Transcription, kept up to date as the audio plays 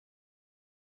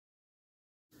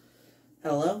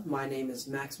Hello, my name is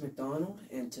Max McDonald,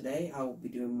 and today I will be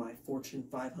doing my Fortune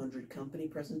 500 company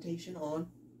presentation on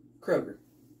Kroger.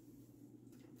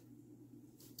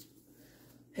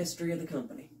 History of the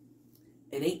company.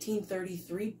 In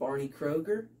 1833, Barney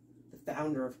Kroger, the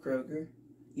founder of Kroger,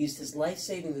 used his life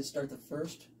savings to start the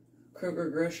first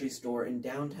Kroger grocery store in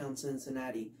downtown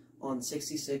Cincinnati on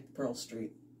 66 Pearl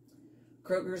Street.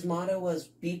 Kroger's motto was,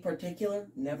 "Be particular,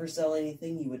 never sell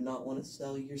anything you would not want to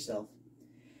sell yourself."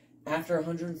 After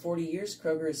 140 years,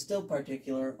 Kroger is still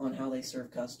particular on how they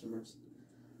serve customers.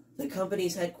 The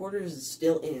company's headquarters is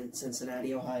still in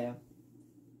Cincinnati, Ohio.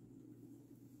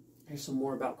 Here's some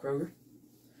more about Kroger.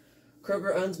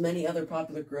 Kroger owns many other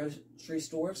popular grocery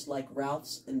stores like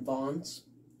Ralph's and Vons.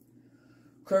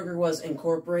 Kroger was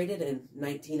incorporated in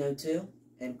 1902,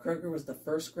 and Kroger was the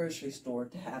first grocery store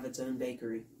to have its own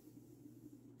bakery.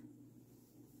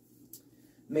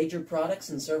 Major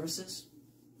products and services.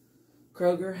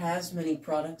 Kroger has many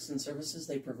products and services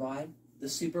they provide. The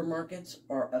supermarkets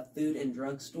are a food and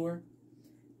drug store,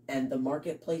 and the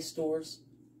marketplace stores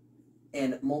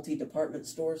and multi-department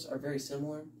stores are very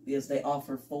similar because they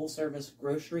offer full-service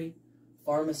grocery,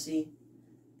 pharmacy,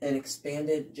 and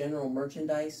expanded general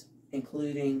merchandise,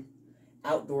 including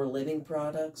outdoor living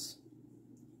products,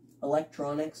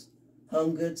 electronics,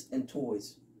 home goods, and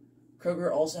toys.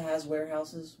 Kroger also has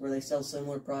warehouses where they sell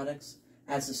similar products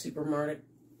as the supermarkets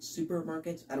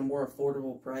at a more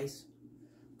affordable price.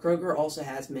 Kroger also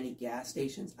has many gas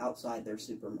stations outside their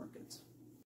supermarkets.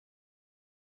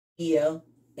 CEO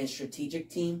and strategic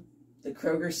team. The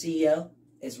Kroger CEO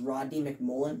is Rodney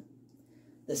McMullen.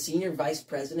 The Senior Vice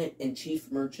President and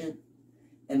Chief Merchant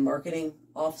and Marketing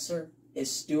Officer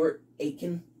is Stuart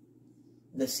Aitken.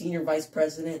 The Senior Vice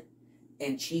President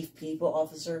and Chief People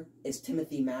Officer is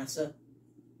Timothy Massa.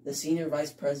 The Senior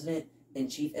Vice President and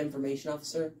Chief Information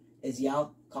Officer is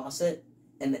Yal Cossett,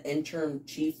 and the interim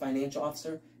Chief Financial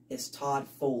Officer is Todd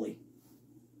Foley.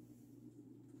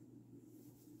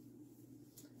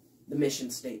 The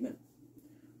mission statement.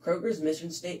 Kroger's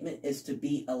mission statement is to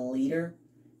be a leader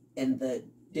in the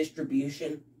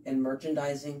distribution and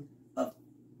merchandising of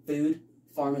food,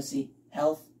 pharmacy,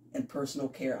 health, and personal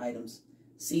care items,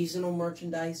 seasonal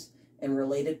merchandise, and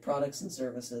related products and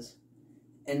services.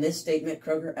 In this statement,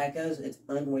 Kroger echoes its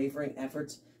unwavering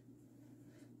efforts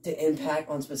to impact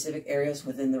on specific areas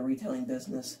within the retailing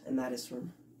business, and that is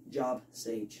from Job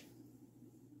Sage.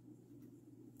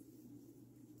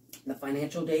 The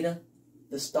financial data,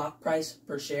 the stock price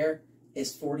per share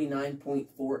is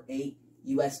 49.48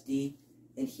 USD,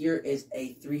 and here is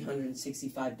a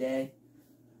 365-day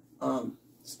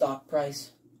stock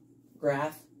price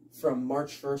graph from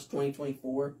March 1st,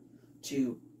 2024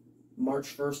 to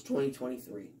March 1st,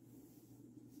 2023.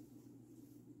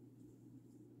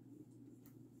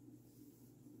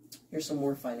 Here's some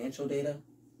more financial data.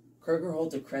 Kroger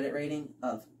holds a credit rating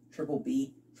of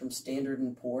BBB from Standard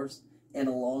 & Poor's and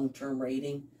a long-term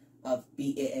rating of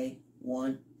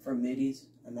Baa1 from Moody's,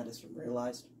 and that is from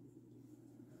Realized.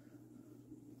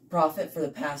 Profit for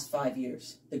the past 5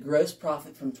 years. The gross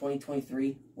profit from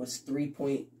 2023 was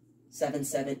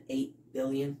 $3.778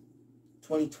 billion.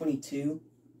 2022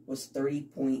 was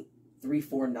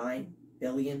 $30.349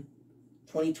 billion.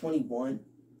 2021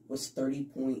 was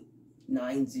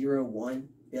 $30.901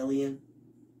 billion,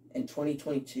 and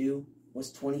 2022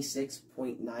 was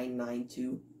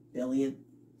 $26.992 billion,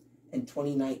 and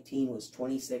 2019 was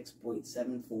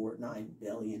 $26.749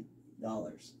 billion.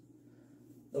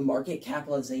 The market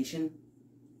capitalization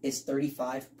is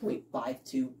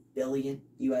 $35.52 billion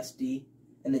USD,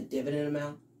 and the dividend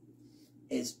amount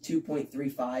is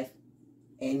 2.35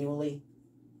 annually,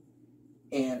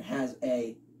 and has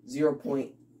a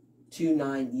 0.29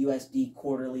 USD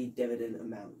quarterly dividend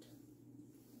amount.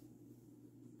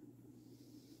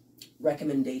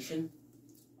 Recommendation.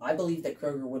 I believe that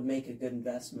Kroger would make a good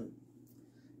investment.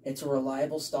 It's a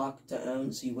reliable stock to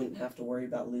own, so you wouldn't have to worry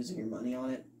about losing your money on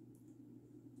it.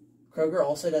 Kroger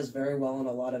also does very well on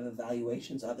a lot of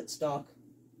evaluations of its stock.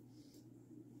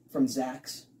 From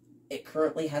Zacks, it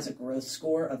currently has a growth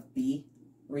score of B.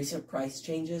 Recent price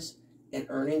changes and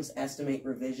earnings estimate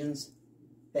revisions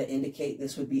that indicate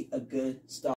this would be a good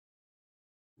stock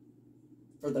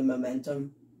for the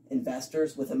momentum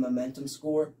investors with a momentum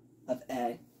score of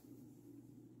A.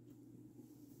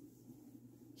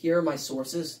 Here are my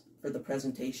sources for the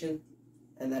presentation,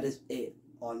 and that is it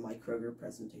on my Kroger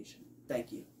presentation.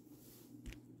 Thank you.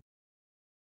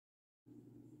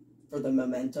 For the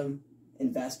momentum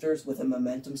investors with a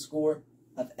momentum score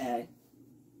of A.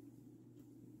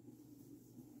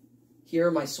 Here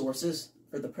are my sources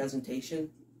for the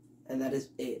presentation, and that is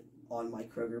it on my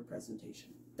Kroger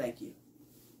presentation. Thank you.